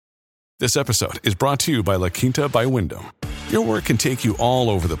This episode is brought to you by La Quinta by Wyndham. Your work can take you all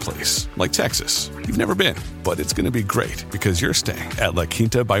over the place, like Texas. You've never been, but it's going to be great because you're staying at La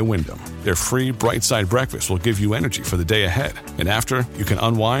Quinta by Wyndham. Their free Bright Side breakfast will give you energy for the day ahead. And after, you can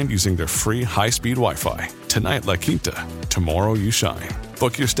unwind using their free high-speed Wi-Fi. Tonight, La Quinta. Tomorrow, you shine.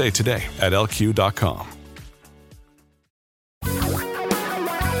 Book your stay today at LQ.com.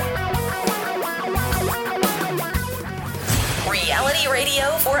 Reality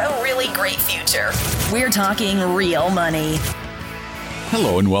radio for a really great future. We're talking real money.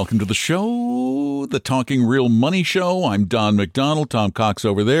 Hello and welcome to the show, the Talking Real Money Show. I'm Don McDonald, Tom Cox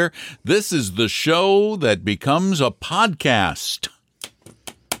over there. This is the show that becomes a podcast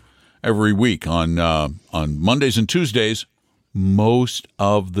every week on Mondays and Tuesdays, most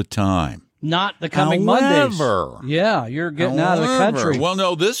of the time. Not the coming Mondays. Yeah, you're getting out of the country. Well,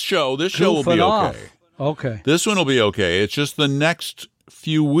 no, this show will be okay. Okay. This one will be okay. It's just the next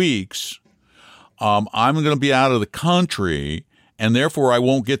few weeks, I'm going to be out of the country, and therefore I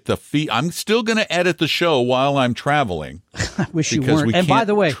won't get the feed. I'm still going to edit the show while I'm traveling. I wish you because weren't. we And can't by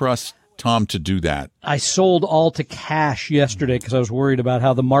the way, trust Tom to do that. I sold all to cash yesterday because I was worried about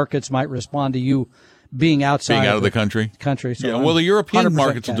how the markets might respond to you being outside. Being out of the country? So yeah, well, the European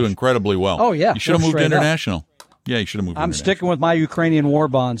markets cash. will do incredibly well. Oh, yeah. You should have moved Straight up. international. Yeah, you should have moved I'm international. sticking with my Ukrainian war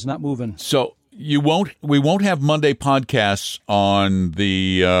bonds, not moving. So we won't have Monday podcasts on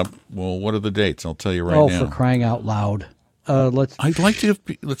the, what are the dates? I'll tell you right now. Oh, for crying out loud. I'd like to,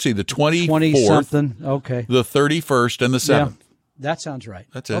 let's see, the 24th. 20-something. Okay. The 31st and the 7th. Yeah, that sounds right.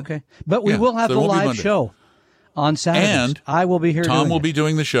 That's it. Okay. But we will have so the it won't be live Monday. show on Saturdays. And I will be here Tom doing will it. be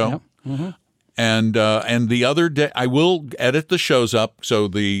doing the show. Yep. Mm-hmm. And the other day, I will edit the shows up. So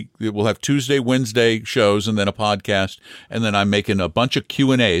we'll have Tuesday, Wednesday shows and then a podcast. And then I'm making a bunch of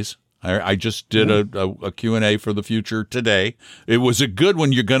Q&As. I just did a Q&A for the future today. It was a good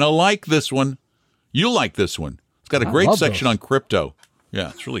one. You're going to like this one. You'll like this one. It's got a great section on crypto. Yeah,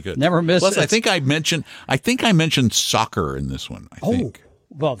 it's really good. Never miss Plus, it. I think I mentioned soccer in this one. I think.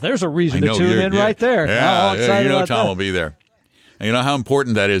 Well, there's a reason to tune in right there. Yeah, I'm excited you know about Tom that. will be there. And you know how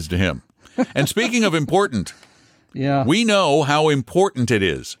important that is to him. And speaking of important, Yeah. we know how important it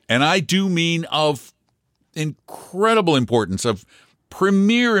is. And I do mean of incredible importance, of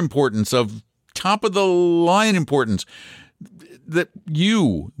premier importance, of top-of-the-line importance, that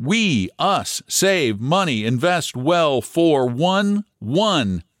we, us, save money, invest well for one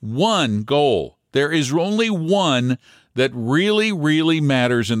goal. There is only one that really, really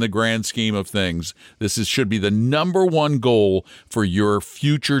matters in the grand scheme of things. Should be the number one goal for your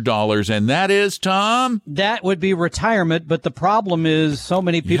future dollars, and that is, Tom? That would be retirement, but the problem is so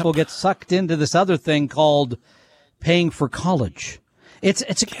many people get sucked into this other thing called paying for college.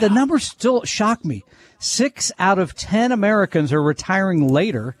 The numbers still shock me. 6 out of 10 Americans are retiring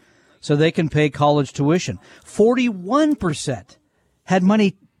later so they can pay college tuition. 41% had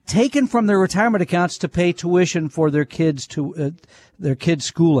money taken from their retirement accounts to pay tuition for their kids'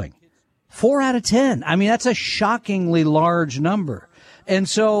 schooling. 4 out of 10. I mean, that's a shockingly large number. And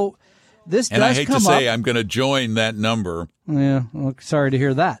so this does come up. And I hate to say I'm going to join that number. Yeah, well, sorry to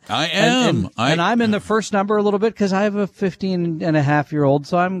hear that. I am. And I'm in the first number a little bit because I have a 15-and-a-half-year-old,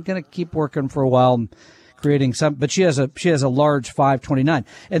 so I'm going to keep working for a while and creating some. But she has a large 529.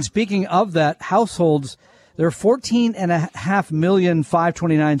 And speaking of that, households, there are 14.5 million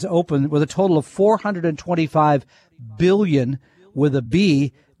 529s open with a total of 425 billion with a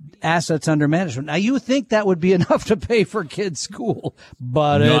B assets under management. Now, you would think that would be enough to pay for kids' school,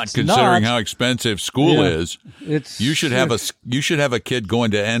 but not it's considering not. how expensive school is. You should have a kid going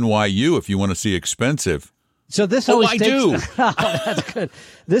to NYU if you want to see expensive. So this Oh, always I do. That's good.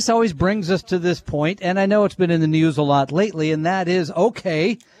 This always brings us to this point, and I know it's been in the news a lot lately, and that is,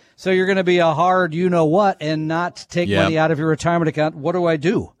 okay, so you're going to be a hard you-know-what and not take money out of your retirement account. What do I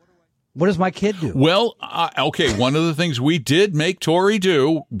do? What does my kid do? Well, okay, one of the things we did make Tori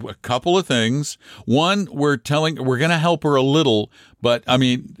do, a couple of things. One, we're going to help her a little, but I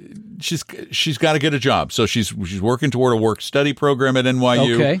mean, she's got to get a job. So she's working toward a work-study program at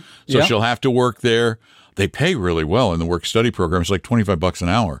NYU. Okay. So she'll have to work there. They pay really well in the work-study program. It's like $25 an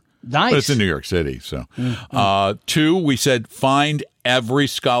hour. Nice. But it's in New York City. So, 2, we said find every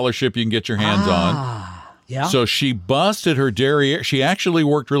scholarship you can get your hands on. Yeah. So she busted her derriere. She actually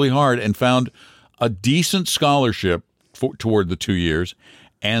worked really hard and found a decent scholarship toward the 2 years.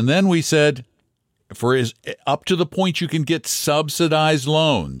 And then we said, up to the point you can get subsidized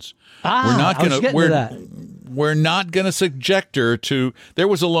loans. We're not going to subject her to. There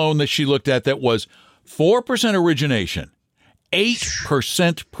was a loan that she looked at that was 4% origination,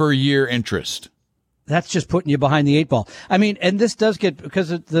 8% per year interest. That's just putting you behind the eight ball. I mean, and this does get, because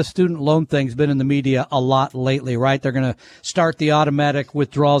the student loan thing's been in the media a lot lately, right? They're going to start the automatic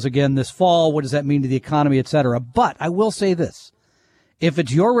withdrawals again this fall. What does that mean to the economy, et cetera? But I will say this. If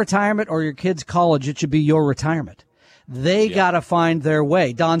it's your retirement or your kid's college, it should be your retirement. They got to find their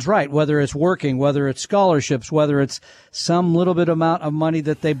way. Don's right. Whether it's working, whether it's scholarships, whether it's some little bit amount of money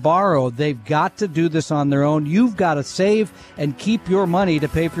that they borrow, they've got to do this on their own. You've got to save and keep your money to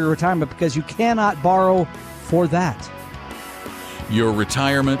pay for your retirement because you cannot borrow for that. Your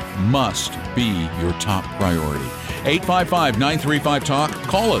retirement must be your top priority. 855-935-TALK.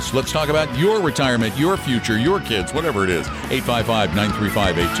 Call us. Let's talk about your retirement, your future, your kids, whatever it is.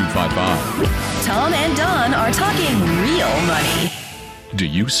 855-935-8255. Tom and Don are talking real money. Do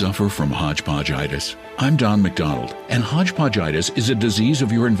you suffer from hodgepodgeitis? I'm Don McDonald, and hodgepodgeitis is a disease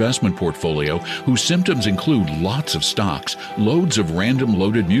of your investment portfolio whose symptoms include lots of stocks, loads of random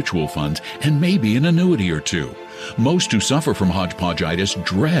loaded mutual funds, and maybe an annuity or two. Most who suffer from hodgepodgeitis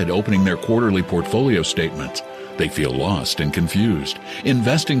dread opening their quarterly portfolio statements. They feel lost and confused.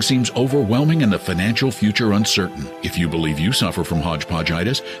 Investing seems overwhelming and the financial future uncertain. If you believe you suffer from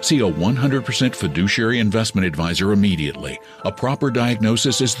hodgepodgeitis, see a 100% fiduciary investment advisor immediately. A proper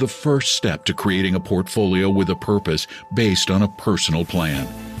diagnosis is the first step to creating a portfolio with a purpose based on a personal plan.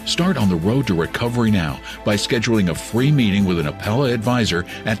 Start on the road to recovery now by scheduling a free meeting with an Appella advisor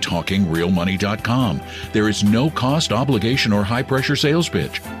at TalkingRealMoney.com. There is no cost, obligation, or high-pressure sales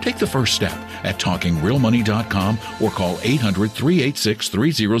pitch. Take the first step at TalkingRealMoney.com or call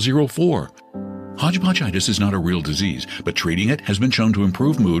 800-386-3004. Hodgepodgeitis is not a real disease, but treating it has been shown to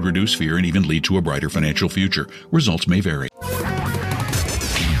improve mood, reduce fear, and even lead to a brighter financial future. Results may vary.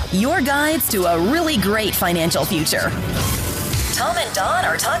 Your guides to a really great financial future. Tom and Don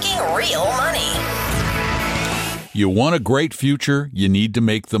are talking real money. You want a great future, you need to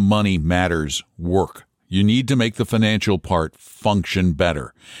make the money matters work. You need to make the financial part function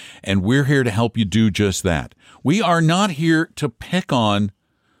better. And we're here to help you do just that. We are not here to pick on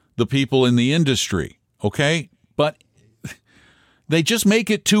the people in the industry, okay? But they just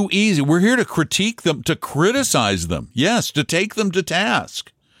make it too easy. We're here to critique them, to criticize them. Yes, to take them to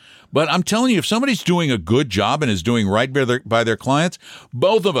task. But I'm telling you, if somebody's doing a good job and is doing right by their clients,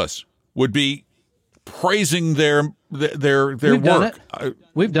 both of us would be praising their We've work. Done it.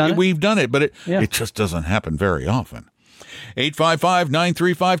 We've done it. We've done it, but it just doesn't happen very often.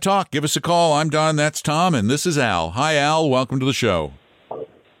 855-935-TALK. Give us a call. I'm Don. That's Tom, and this is Al. Hi, Al. Welcome to the show.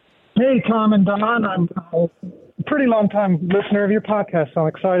 Hey, Tom and Don. I'm a pretty long-time listener of your podcast, so I'm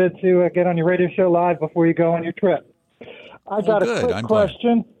excited to get on your radio show live before you go on your trip. I got a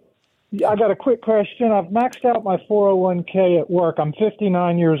quick question. I've maxed out my 401k at work. I'm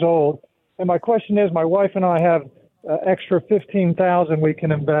 59 years old. And my question is, my wife and I have extra $15,000 we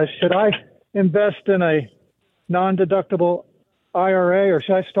can invest. Should I invest in a non-deductible IRA, or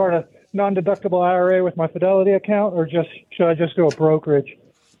should I start a non-deductible IRA with my Fidelity account, or should I just do a brokerage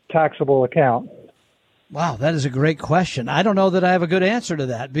taxable account? Wow, that is a great question. I don't know that I have a good answer to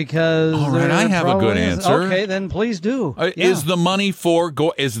that because. All right, I have a good answer. Okay, then please do. Is the money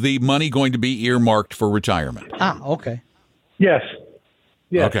going to be earmarked for retirement? Okay. Yes.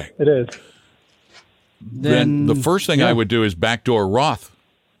 Okay. It is. Then the first thing I would do is backdoor Roth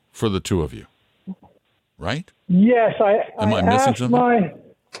for the two of you. Right? Yes, Am I missing something?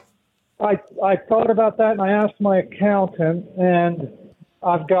 I thought about that, and I asked my accountant, and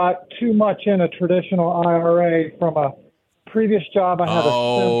I've got too much in a traditional IRA from a previous job. I had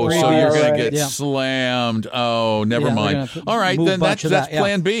so IRA. You're going to get slammed. Oh, never mind. All right, then that's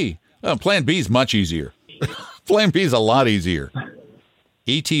Plan B. Plan B is much easier. Plan B is a lot easier.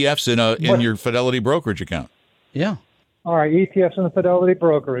 ETFs in your Fidelity brokerage account. Yeah. All right, ETFs in the Fidelity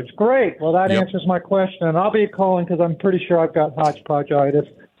brokerage. Great. Well, that answers my question, and I'll be calling because I'm pretty sure I've got hodgepodgeitis.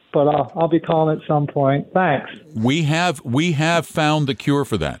 But I'll be calling at some point. Thanks. We have found the cure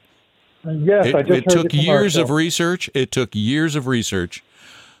for that. Yes, I just heard it took years of research. It took years of research,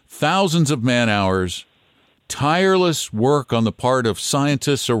 thousands of man hours, tireless work on the part of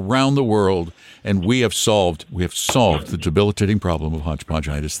scientists around the world, and we have solved the debilitating problem of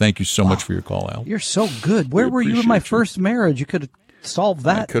hodgepodgeitis. Thank you so much for your call, Al. You're so good. Where were you in my first marriage? You could have solved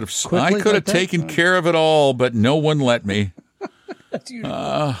that. I could have taken care of it all, but no one let me.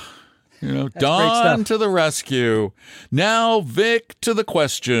 Don to the rescue. Now, Vic to the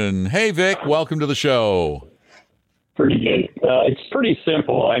question. Hey, Vic, welcome to the show. Pretty good. It's pretty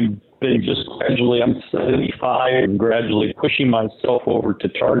simple. I'm 75 and gradually pushing myself over to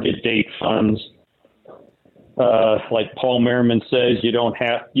target date funds. Like Paul Merriman says, you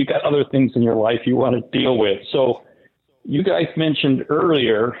got other things in your life you want to deal with. So you guys mentioned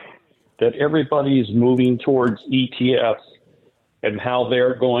earlier that everybody is moving towards ETFs and how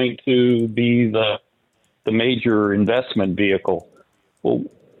they're going to be the major investment vehicle. Well,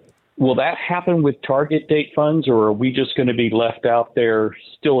 will that happen with target date funds, or are we just going to be left out there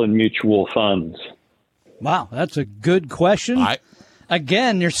still in mutual funds? Wow, that's a good question.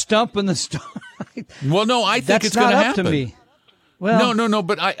 Again, you're stumping the story. Well, no, I think it's going to happen. That's not up to me. Well, no,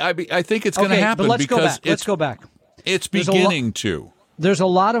 but I think it's going to happen but because let's go back. It's beginning to. There's a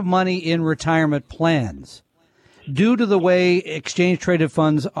lot of money in retirement plans. Due to the way exchange-traded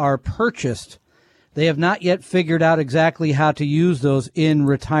funds are purchased, they have not yet figured out exactly how to use those in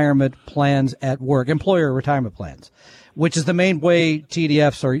retirement plans at work, employer retirement plans, which is the main way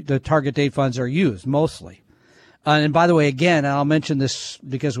TDFs or the target date funds are used mostly. And by the way, again, I'll mention this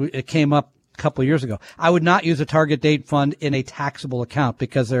because it came up a couple of years ago. I would not use a target date fund in a taxable account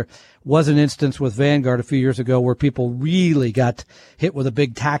because there was an instance with Vanguard a few years ago where people really got hit with a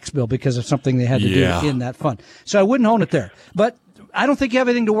big tax bill because of something they had to do in that fund. So I wouldn't own it there. But I don't think you have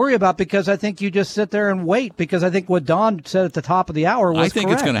anything to worry about because I think you just sit there and wait because I think what Don said at the top of the hour was I think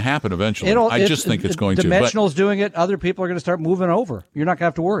correct. It's going to happen eventually. I just think it's going to. Dimensional's doing it. Other people are going to start moving over. You're not going to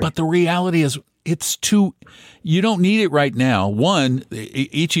have to worry. But the reality is you don't need it right now. One,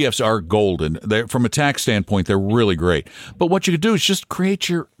 ETFs are golden. From a tax standpoint, they're really great. But what you could do is just create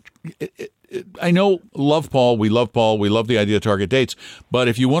your I know we love Paul, we love the idea of target dates, but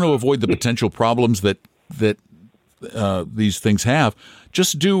if you want to avoid the potential problems that these things have,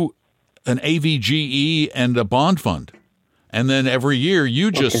 just do an AVGE and a bond fund. And then every year you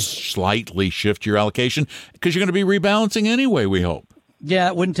just slightly shift your allocation because you're going to be rebalancing anyway, we hope. Yeah,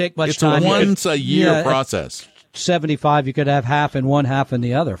 it wouldn't take much time. It's a once-a-year process. 75, you could have half in one, half in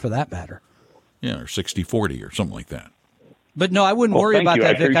the other, for that matter. Yeah, or 60-40 or something like that. But no, I wouldn't worry about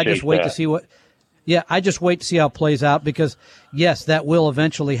that, Vic. I just wait to see what. Yeah, I just wait to see how it plays out because, yes, that will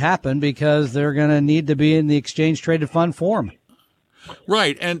eventually happen because they're going to need to be in the exchange-traded fund form.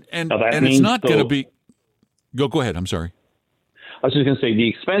 Right, and it's not going to be. Go ahead. I'm sorry. I was just going to say the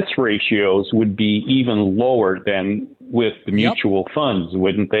expense ratios would be even lower than with the mutual funds,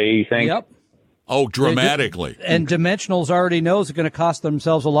 wouldn't they think? Yep. Oh, dramatically. And Dimensionals already knows it's going to cost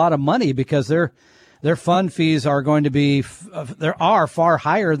themselves a lot of money because their fund fees are going to be far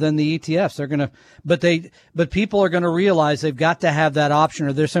higher than the ETFs. They're going to, but people are going to realize they've got to have that option,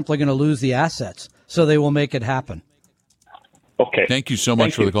 or they're simply going to lose the assets. So they will make it happen. Okay. Thank you so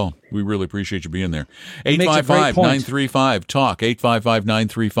much for the call. We really appreciate you being there. 855-935-TALK,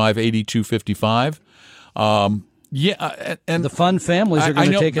 855-935-8255. And the fund families are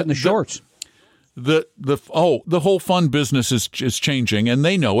going to take it in the shorts. The whole fund business is changing, and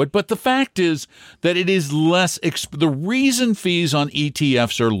they know it. But the fact is that it is less. The reason fees on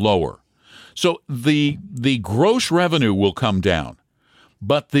ETFs are lower, so the gross revenue will come down,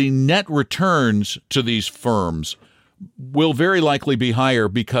 but the net returns to these firms will very likely be higher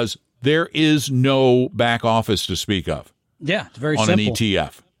because there is no back office to speak of. Yeah, it's very on simple. An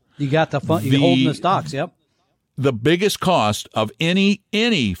ETF. You got the fund. You holding the stocks. Yep. The biggest cost of any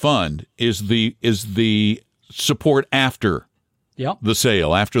fund is the support after the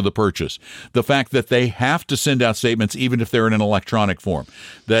sale, after the purchase. The fact that they have to send out statements, even if they're in an electronic form,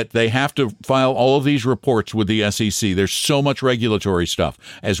 that they have to file all of these reports with the SEC. There's so much regulatory stuff.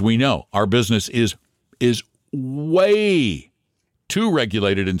 As we know, our business is way too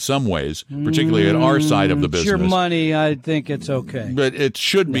regulated in some ways, particularly at our side of the business. Your money, I think it's okay. But it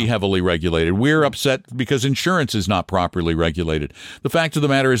should be heavily regulated. We're upset because insurance is not properly regulated. The fact of the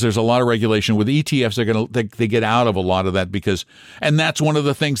matter is there's a lot of regulation. With ETFs, they get out of a lot of that and that's one of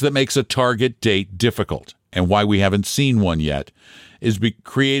the things that makes a target date difficult, and why we haven't seen one yet, is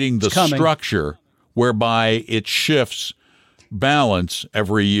creating the structure whereby it shifts balance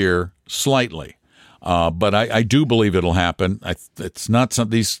every year slightly. But I do believe it'll happen. It's not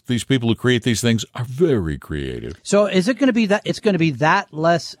some these people who create these things are very creative. So is it going to be that it's going to be that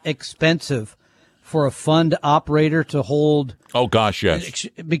less expensive for a fund operator to hold? Oh gosh, yes.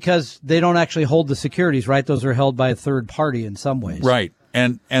 Because they don't actually hold the securities, right? Those are held by a third party in some ways. Right.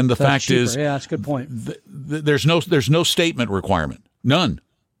 And the fact is, yeah, that's a good point. There's no statement requirement. None.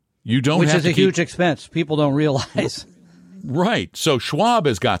 You don't. Which have is a huge expense. People don't realize. Right. So Schwab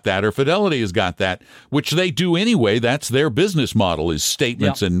has got that, or Fidelity has got that, which they do anyway. That's their business model, is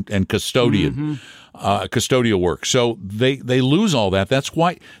statements and custodial work. So they lose all that. That's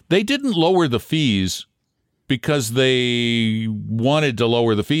why they didn't lower the fees because they wanted to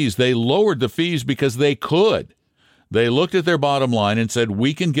lower the fees. They lowered the fees because they could. They looked at their bottom line and said,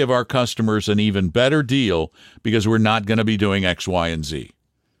 we can give our customers an even better deal because we're not going to be doing X, Y, and Z.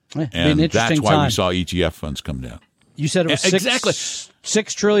 And that's why we saw ETF funds come down. You said it was exactly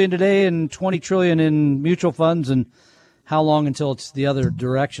 $6 trillion today and $20 trillion in mutual funds, and how long until it's the other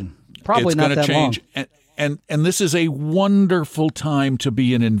direction? Probably not that long. And this is a wonderful time to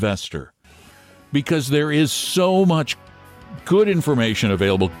be an investor because there is so much good information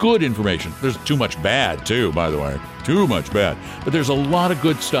available. Good information. There's too much bad too, by the way. Too much bad. But there's a lot of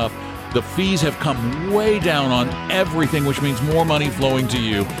good stuff. The fees have come way down on everything, which means more money flowing to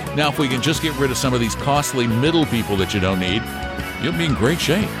you. Now, if we can just get rid of some of these costly middle people that you don't need, you'll be in great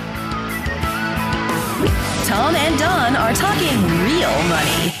shape. Tom and Don are talking real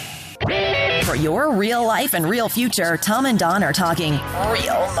money. For your real life and real future, Tom and Don are talking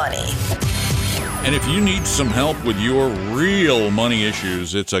real money. And if you need some help with your real money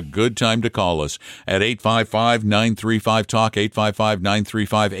issues, it's a good time to call us at 855-935-TALK,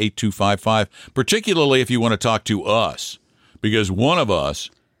 855-935-8255, particularly if you want to talk to us, because one of us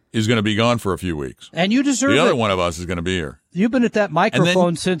is going to be gone for a few weeks. And you deserve it. The other one of us is going to be here. You've been at that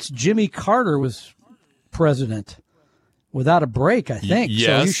microphone since Jimmy Carter was president. Without a break, I think.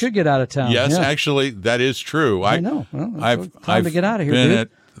 Yes. So you should get out of town. Yes, yeah. Actually, that is true. I know. Well, I've to get out of here, been dude. at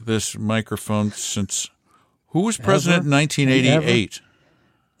this microphone since... Who was president in 1988?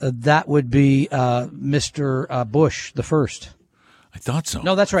 That would be Mr. Bush the first. I thought so.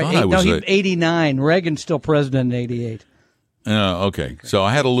 No, that's right. He was 89. Reagan's still president in 88. Okay. So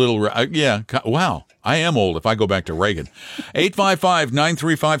I had a little... Wow. I am old if I go back to Reagan.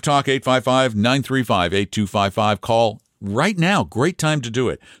 855-935-TALK, 855-935-8255. Call right now. Great time to do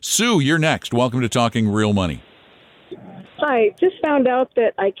it. Sue, you're next. Welcome to Talking Real Money. Hi. Just found out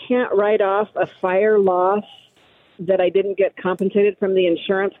that I can't write off a fire loss that I didn't get compensated from the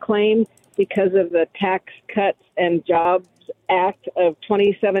insurance claim because of the Tax Cuts and Jobs Act of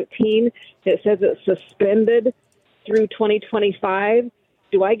 2017. It says it's suspended through 2025.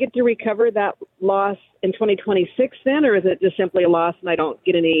 Do I get to recover that loss in 2026 then, or is it just simply a loss and I don't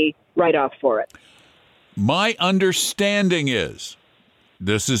get any write-off for it? My understanding is,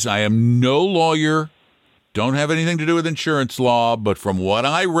 I am no lawyer, don't have anything to do with insurance law, but from what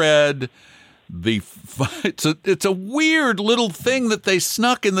I read, it's a weird little thing that they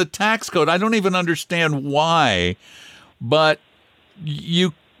snuck in the tax code. I don't even understand why, but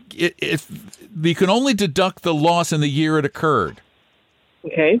you can only deduct the loss in the year it occurred.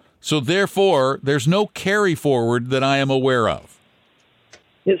 Okay. So therefore, there's no carry forward that I am aware of.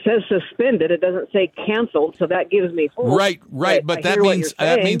 It says suspended. It doesn't say canceled, so that gives me hope. Right. But that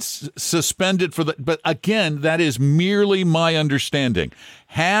means suspended for the. But again, that is merely my understanding.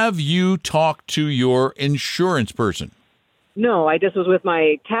 Have you talked to your insurance person? No, I just was with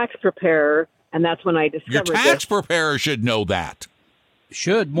my tax preparer, and that's when I discovered your tax preparer should know that.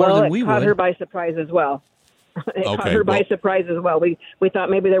 Should more than we would. It caught her by surprise as well. Caught her by surprise as well. We thought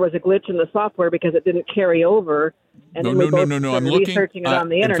maybe there was a glitch in the software because it didn't carry over. And no. I'm researching it on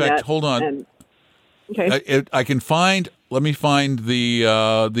the internet. In fact, hold on. Okay. I can find. Let me find the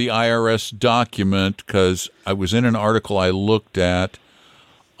IRS document because I was in an article I looked at.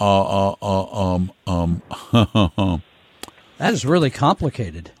 That is really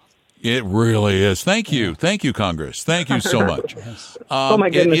complicated. It really is. Thank you, Congress. Thank you so much. Yes. Oh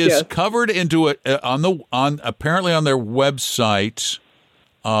my goodness! It is covered into it apparently on their website.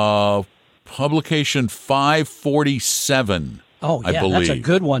 Publication 547. Oh, yeah, I believe. that's a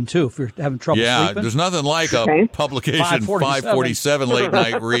good one, too, if you're having trouble sleeping. There's nothing like a publication 547 late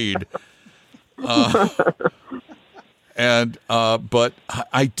night read. But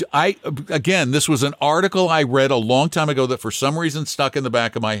I again, this was an article I read a long time ago that for some reason stuck in the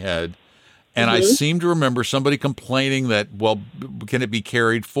back of my head. And I seem to remember somebody complaining that, well, can it be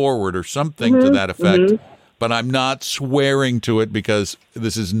carried forward or something to that effect? But I'm not swearing to it because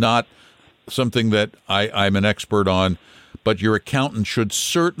this is not something that I'm an expert on. But your accountant should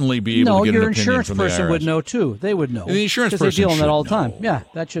certainly be able to get an opinion from the IRS. No, your insurance person would know, too. They would know. The insurance person because they deal in that all the know. time. Yeah,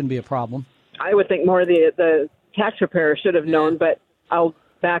 that shouldn't be a problem. I would think more the tax preparer should have known, but I'll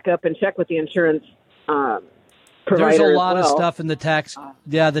back up and check with the insurance provider. There's a lot of stuff in the tax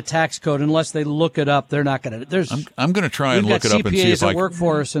code. Unless they look it up, they're not going to. I'm going to try and look it up and see if I can. We've got CPAs that work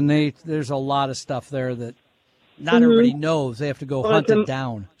for us, and there's a lot of stuff there that not everybody knows. They have to go hunt it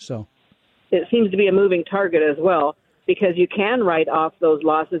down. So it seems to be a moving target as well, because you can write off those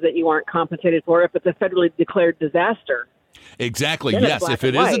losses that you aren't compensated for if it's a federally declared disaster. Exactly. Yes, if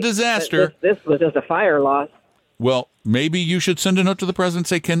it is a disaster. This was just a fire loss. Well, maybe you should send a note to the president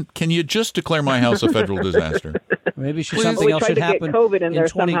and say, can you just declare my house a federal disaster? Maybe something else should happen. We tried to get COVID in there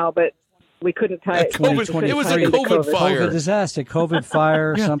somehow, but we couldn't tie it. It was a COVID fire. COVID disaster, COVID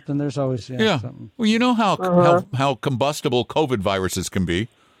fire, something. There's always something. Well, you know how combustible COVID viruses can be.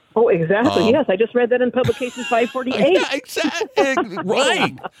 Oh, exactly. Yes, I just read that in publication 548. Yeah, exactly.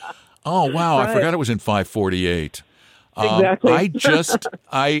 Right. Oh, wow. Right. I forgot it was in 548. Exactly.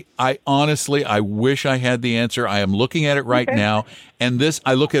 I honestly, I wish I had the answer. I am looking at it right now. And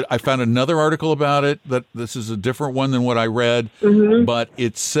I found another article about it that this is a different one than what I read, but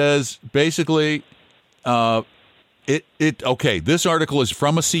it says basically, this article is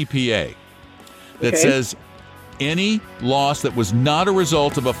from a CPA that says any loss that was not a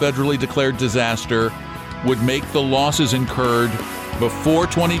result of a federally declared disaster would make the losses incurred before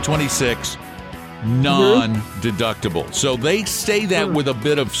 2026 non-deductible. So they say that with a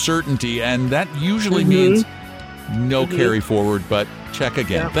bit of certainty, and that usually means no carry forward, but check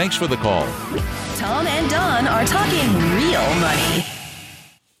again. Thanks for the call. Tom and Don are talking real money.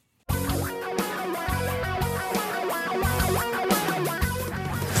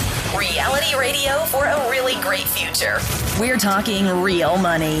 Reality radio for a really great future. We're talking real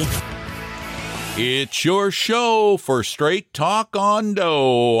money. It's your show for Straight Talk on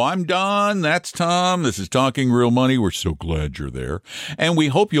Dough. I'm Don. That's Tom. This is Talking Real Money. We're so glad you're there. And we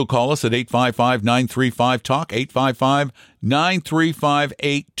hope you'll call us at 855-935-TALK,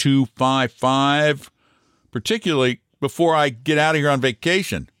 855-935-8255, particularly before I get out of here on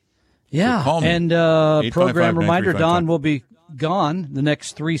vacation. Yeah, so call me. And program reminder, Don will be gone the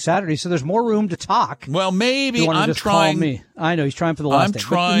next 3 Saturdays, so there's more room to talk. Well, maybe I'm trying. Me. I know he's trying for the last. I'm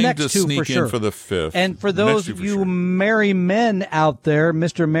trying but the next to two sneak for sure. in for the 5th. And for those of you merry men out there,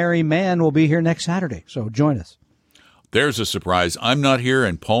 Mr. Merry Man will be here next Saturday, so join us. There's a surprise. I'm not here,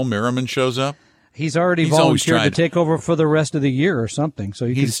 and Paul Merriman shows up. He's already volunteered to take over for the rest of the year or something, so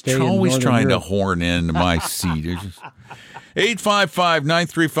he can stay. He's always trying Europe. to horn into my seat.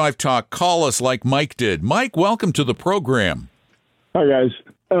 855-935-TALK. Call us like Mike did. Mike, welcome to the program. Hi, guys.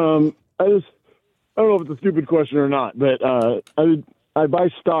 I don't know if it's a stupid question or not, but I buy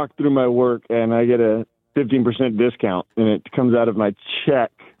stock through my work, and I get a 15% discount, and it comes out of my check,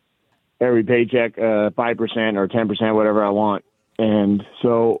 every paycheck, 5% or 10%, whatever I want. And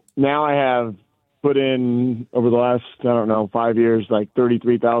so now I have put in, over the last, 5 years, like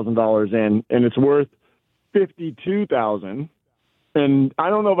 $33,000 in, and it's worth $52,000. And I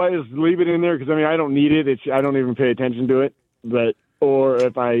don't know if I just leave it in there because, I don't need it. I don't even pay attention to it. Or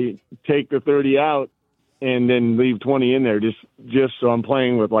if I take the 30 out and then leave 20 in there, just so I'm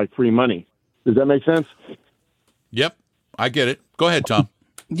playing with like free money. Does that make sense? Yep, I get it. Go ahead, Tom.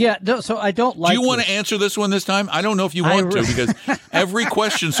 Yeah, so I don't like. Do you want to answer this one this time? I don't know if you want to because every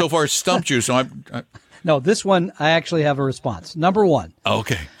question so far stumped you. So No, this one I actually have a response. Number one.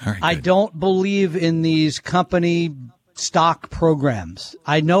 Okay, all right. I don't believe in these company stock programs.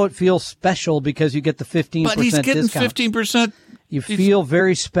 I know it feels special because you get the 15% But he's getting discount. 15%. You feel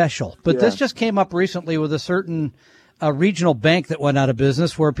very special. But this just came up recently with a certain regional bank that went out of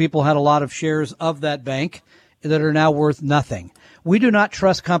business where people had a lot of shares of that bank that are now worth nothing. We do not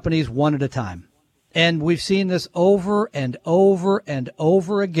trust companies one at a time. And we've seen this over and over and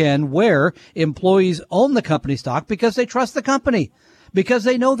over again where employees own the company stock because they trust the company, because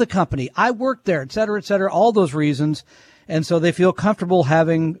they know the company. I worked there, et cetera, all those reasons. And so they feel comfortable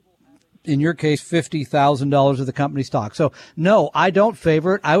having, in your case, $50,000 of the company stock. So, no, I don't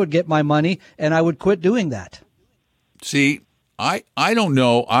favor it. I would get my money, and I would quit doing that. See, I don't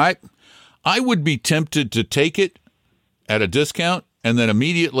know. I would be tempted to take it at a discount and then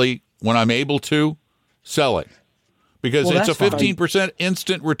immediately, when I'm able to, sell it. Because it's a 15%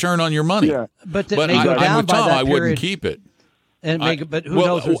 instant return on your money. Yeah. But it may go down with by Tom, that I period. wouldn't keep it. But who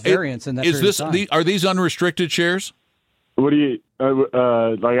knows there's variance in that period of time. Are these unrestricted shares? What do you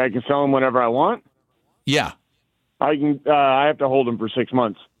like? I can sell them whenever I want. Yeah, I can. I have to hold them for 6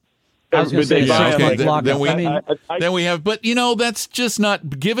 months. I was going to say then we have. But that's just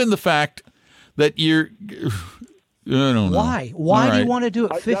not given the fact that you're. I don't know. Why? Why do you want to do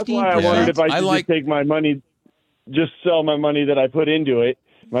it? 15%. That's why I wondered if I could just take my money, just sell my money that I put into it,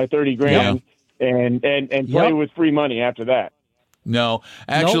 my $30,000, and play with free money after that. No,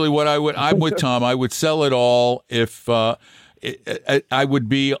 actually, I'm with Tom. I would sell it all if I would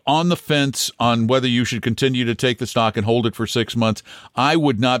be on the fence on whether you should continue to take the stock and hold it for 6 months. I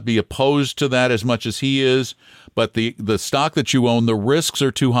would not be opposed to that as much as he is, but the stock that you own, the risks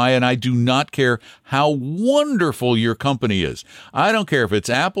are too high, and I do not care how wonderful your company is. I don't care if it's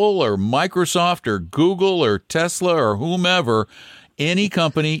Apple or Microsoft or Google or Tesla or whomever. Any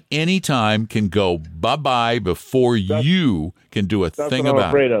company, anytime can go bye-bye before you can do a thing about it. That's what I'm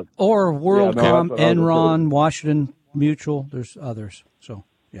afraid of. Or WorldCom, Enron, Washington Mutual. There's others. So,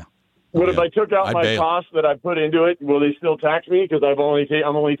 yeah. But if I took out my cost that I put into it, will they still tax me because I'm only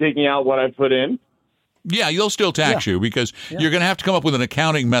taking out what I put in? Yeah, they'll still tax you because you're going to have to come up with an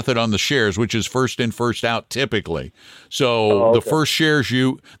accounting method on the shares, which is first in, first out typically. So the first shares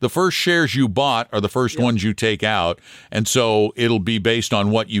you bought are the first ones you take out, and so it'll be based on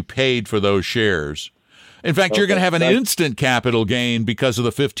what you paid for those shares. In fact, you're going to have an instant capital gain because of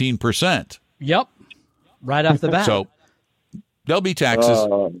the 15%. Yep, right off the bat. So there'll be taxes.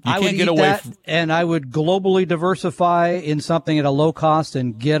 You can't get away from, and I would globally diversify in something at a low cost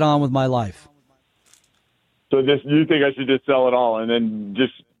and get on with my life. So you think I should just sell it all and then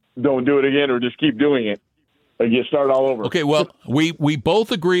just don't do it again, or just keep doing it? Like you start all over. Okay, well, we both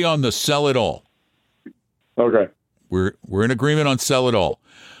agree on the sell it all. Okay. We're in agreement on sell it all.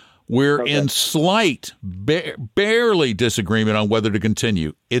 We're in slight, barely disagreement on whether to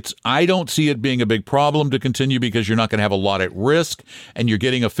continue. I don't see it being a big problem to continue because you're not going to have a lot at risk, and you're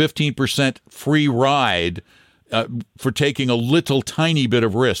getting a 15% free ride for taking a little tiny bit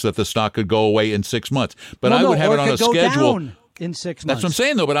of risk that the stock could go away in 6 months. But I would have it on a schedule down in 6 months. That's what I'm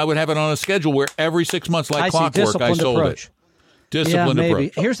saying, though. But I would have it on a schedule where every 6 months, like clockwork, I sold it. Disciplined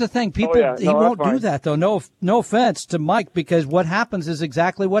approach. Here's the thing. People, he won't do that, though. No offense to Mike, because what happens is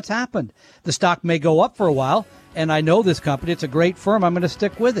exactly what's happened. The stock may go up for a while, and I know this company. It's a great firm. I'm going to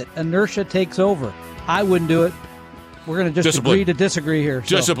stick with it. Inertia takes over. I wouldn't do it. We're going to just agree to disagree here.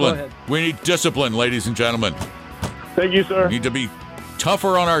 Discipline. So, we need discipline, ladies and gentlemen. Thank you, sir. We need to be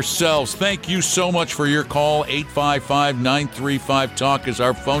tougher on ourselves. Thank you so much for your call. 855-935-TALK is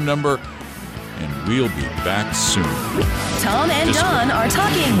our phone number, and we'll be back soon. Tom and Don are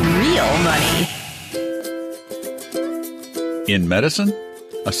talking real money. In medicine,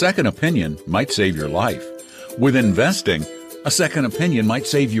 a second opinion might save your life. With investing, a second opinion might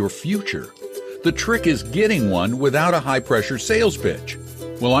save your future. The trick is getting one without a high-pressure sales pitch.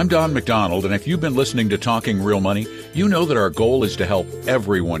 Well, I'm Don McDonald, and if you've been listening to Talking Real Money, you know that our goal is to help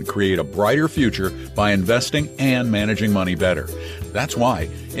everyone create a brighter future by investing and managing money better. That's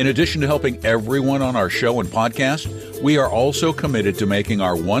why, in addition to helping everyone on our show and podcast, we are also committed to making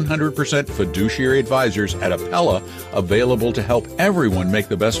our 100% fiduciary advisors at Appella available to help everyone make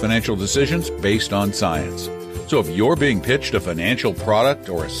the best financial decisions based on science. So if you're being pitched a financial product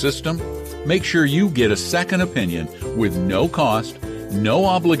or a system, make sure you get a second opinion with no cost, no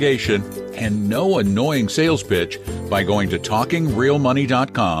obligation, and no annoying sales pitch by going to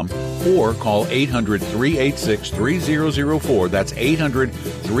TalkingRealMoney.com or call 800-386-3004. That's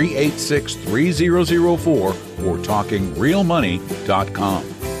 800-386-3004 or TalkingRealMoney.com.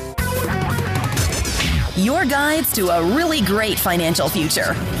 Your guides to a really great financial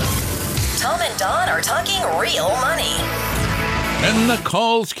future. Tom and Don are talking real money. And the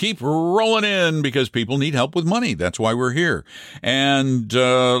calls keep rolling in because people need help with money. That's why we're here. And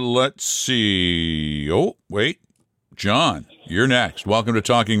let's see. Oh, wait. John, you're next. Welcome to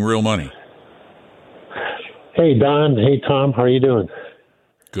Talking Real Money. Hey, Don. Hey, Tom. How are you doing?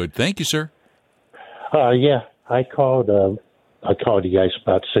 Good. Thank you, sir. Yeah, I called you guys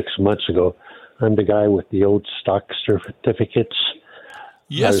about 6 months ago. I'm the guy with the old stock certificates.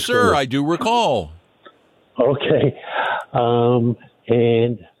 Yes, sir. I do recall. Okay. And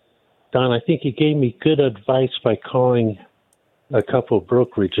Don, I think you gave me good advice by calling a couple of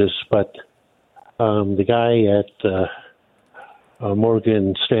brokerages, but the guy at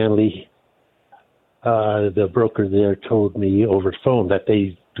Morgan Stanley, the broker there, told me over the phone that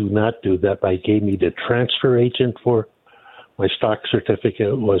they do not do that, but he gave me the transfer agent for my stock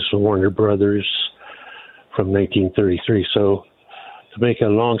certificate was Warner Brothers from 1933. So to make a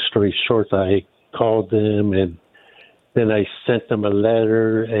long story short, I called them and then I sent them a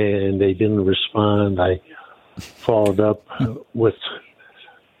letter and they didn't respond. I followed up with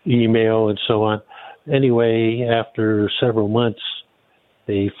email and so on. Anyway, after several months,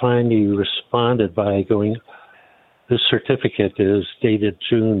 they finally responded by going, this certificate is dated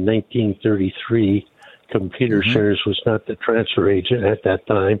June 1933. Computer Shares was not the transfer agent at that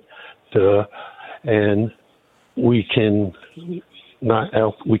time. And we can't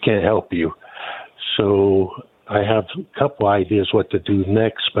help you. So I have a couple ideas what to do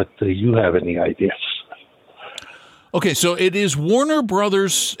next, but do you have any ideas? Okay, so it is Warner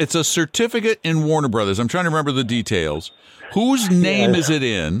Brothers. It's a certificate in Warner Brothers. I'm trying to remember the details. Whose name is it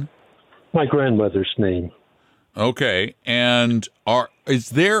in? My grandmother's name. Okay, and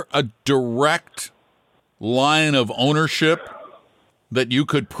is there a direct line of ownership that you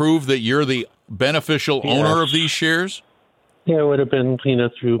could prove that you're the beneficial owner of these shares? Yeah, it would have been,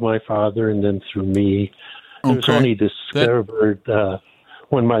 through my father and then through me. It was only discovered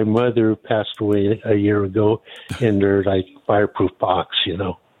when my mother passed away a year ago in their fireproof box,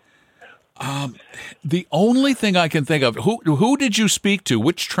 The only thing I can think of, who did you speak to?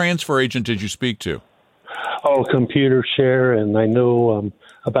 Which transfer agent did you speak to? Oh, Computer Share, and I know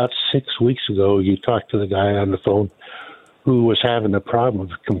about 6 weeks ago you talked to the guy on the phone who was having a problem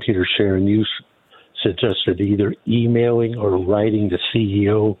with Computer Share, and you suggested either emailing or writing the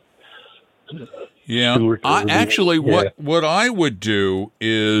CEO. Yeah, what I would do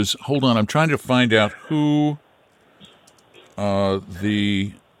is, hold on, I'm trying to find out who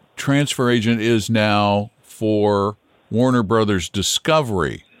the transfer agent is now for Warner Brothers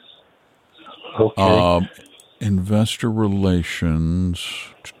Discovery. Okay. Investor relations.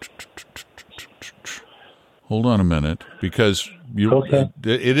 Hold on a minute, because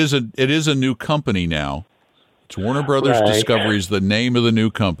it is a new company now. It's Warner Brothers Discovery is the name of the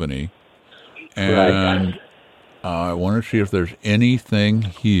new company. And I want to see if there's anything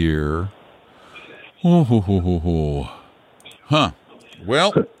here. Huh.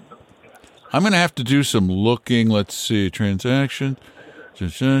 Well, I'm going to have to do some looking. Let's see. Transaction.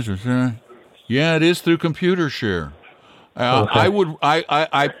 Yeah, it is through Computer Share. I would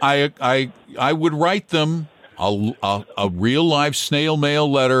write them a real live snail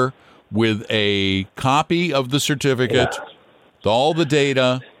mail letter with a copy of the certificate, all the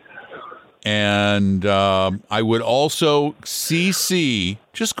data. And I would also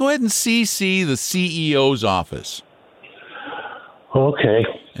just go ahead and CC the CEO's office. Okay.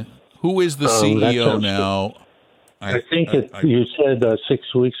 Who is the CEO now? I think you said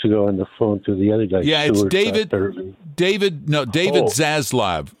 6 weeks ago on the phone to the other guy. Yeah, it's David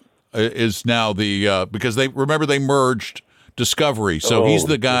Zaslav is now because they merged Discovery. So he's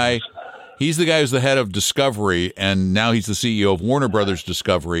the guy. He's the guy who's the head of Discovery, and now he's the CEO of Warner Brothers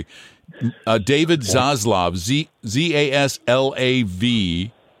Discovery. David Zaslav,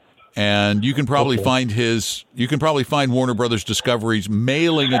 Zaslav, and you can probably find Warner Brothers Discovery's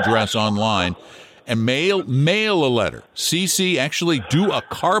mailing address online, and mail a letter. CC, actually do a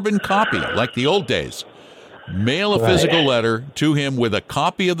carbon copy like the old days. Mail a physical letter to him with a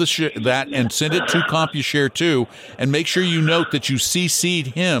copy of that, and send it to CompuShare too. And make sure you note that you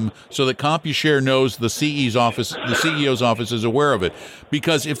CC'd him so that CompuShare knows the CEO's office is aware of it.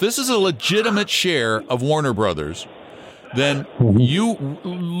 Because if this is a legitimate share of Warner Brothers, then you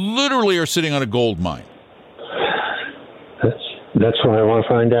literally are sitting on a gold mine. That's what I want to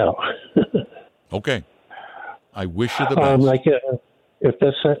find out. Okay. I wish you the best. If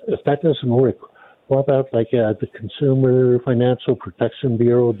that doesn't work, what about the Consumer Financial Protection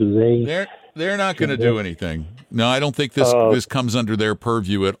Bureau? They're not going to do anything. No, I don't think this comes under their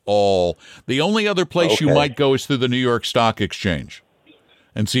purview at all. The only other place you might go is through the New York Stock Exchange,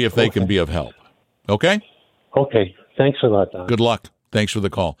 and see if they can be of help. Okay. Okay. Thanks a lot, Don. Good luck. Thanks for the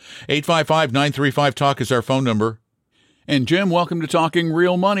call. 855-935-TALK is our phone number. And Jim, welcome to Talking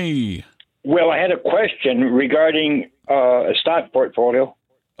Real Money. Well, I had a question regarding a stock portfolio.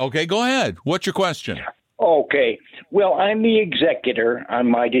 Okay, go ahead. What's your question? Okay. Well, I'm the executor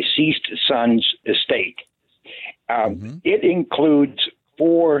on my deceased son's estate. It includes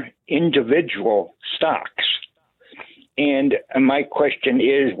 4 individual stocks. And my question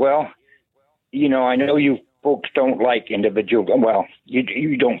is, I know you folks don't like individual. Well,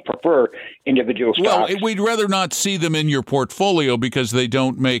 you don't prefer individual stocks. Well, we'd rather not see them in your portfolio because they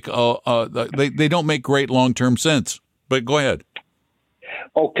don't make they don't make great long-term sense. But go ahead.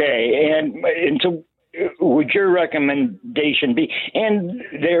 Okay, and so would your recommendation be? And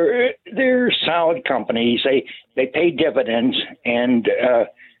they're solid companies. They pay dividends, and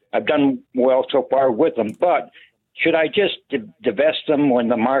I've done well so far with them. But should I just divest them when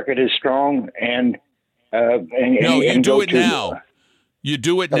the market is strong no, you do it now. You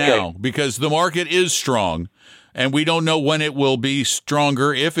do it now because the market is strong, and we don't know when it will be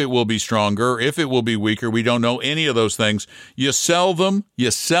stronger, if it will be stronger, if it will be weaker. We don't know any of those things. You sell them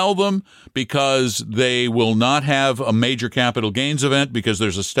because they will not have a major capital gains event because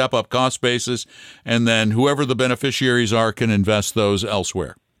there's a step-up cost basis, and then whoever the beneficiaries are can invest those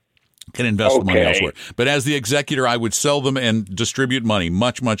elsewhere. Can invest the money elsewhere. But as the executor, I would sell them and distribute money.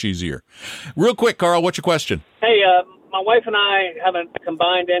 Much, much easier. Real quick, Carl, what's your question? Hey, my wife and I have a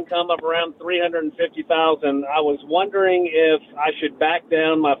combined income of around $350,000. I was wondering if I should back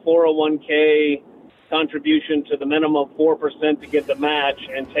down my 401k contribution to the minimum of 4% to get the match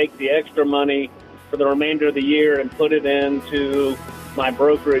and take the extra money for the remainder of the year and put it into my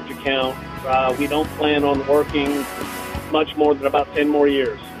brokerage account. We don't plan on working much more than about 10 more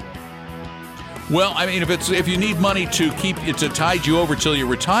years. Well, I mean, if you need money to tide you over till you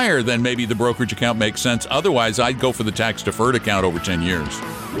retire, then maybe the brokerage account makes sense. Otherwise, I'd go for the tax-deferred account over 10 years.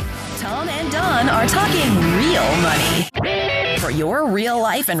 Tom and Don are talking real money. For your real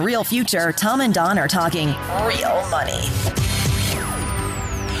life and real future, Tom and Don are talking real money.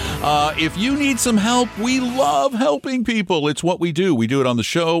 If you need some help, we love helping people. It's what we do. We do it on the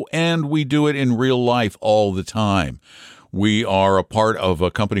show, and we do it in real life all the time. We are a part of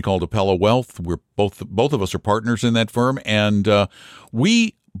a company called Appella Wealth. We're both of us are partners in that firm, and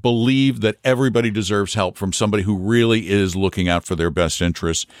we believe that everybody deserves help from somebody who really is looking out for their best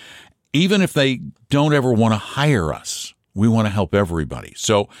interests, even if they don't ever want to hire us. We want to help everybody.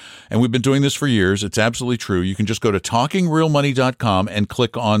 So, and we've been doing this for years. It's absolutely true. You can just go to talkingrealmoney.com and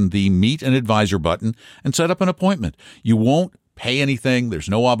click on the Meet an Advisor button and set up an appointment. You won't pay anything. There's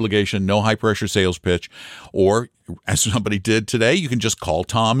no obligation, no high-pressure sales pitch. Or, as somebody did today, you can just call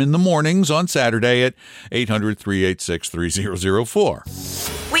Tom in the mornings on Saturday at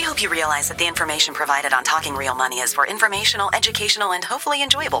 800-386-3004. We hope you realize that the information provided on Talking Real Money is for informational, educational, and hopefully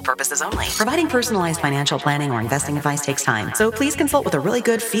enjoyable purposes only. Providing personalized financial planning or investing advice takes time, so please consult with a really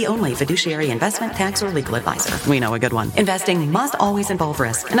good fee-only fiduciary investment, tax, or legal advisor. We know a good one. Investing must always involve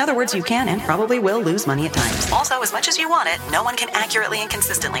risk. In other words, you can and probably will lose money at times. Also, as much as you want it, no one can accurately and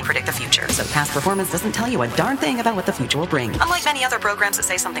consistently predict the future, so past performance doesn't tell you a darn thing about what the future will bring. Unlike many other programs that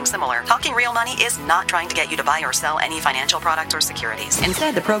say something similar, Talking Real Money is not trying to get you to buy or sell any financial products or securities.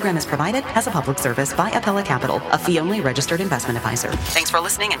 Instead, the program is provided as a public service by Appella Capital, a fee-only registered investment advisor. Thanks for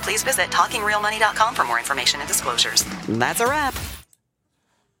listening, and please visit TalkingRealMoney.com for more information and disclosures. That's a wrap.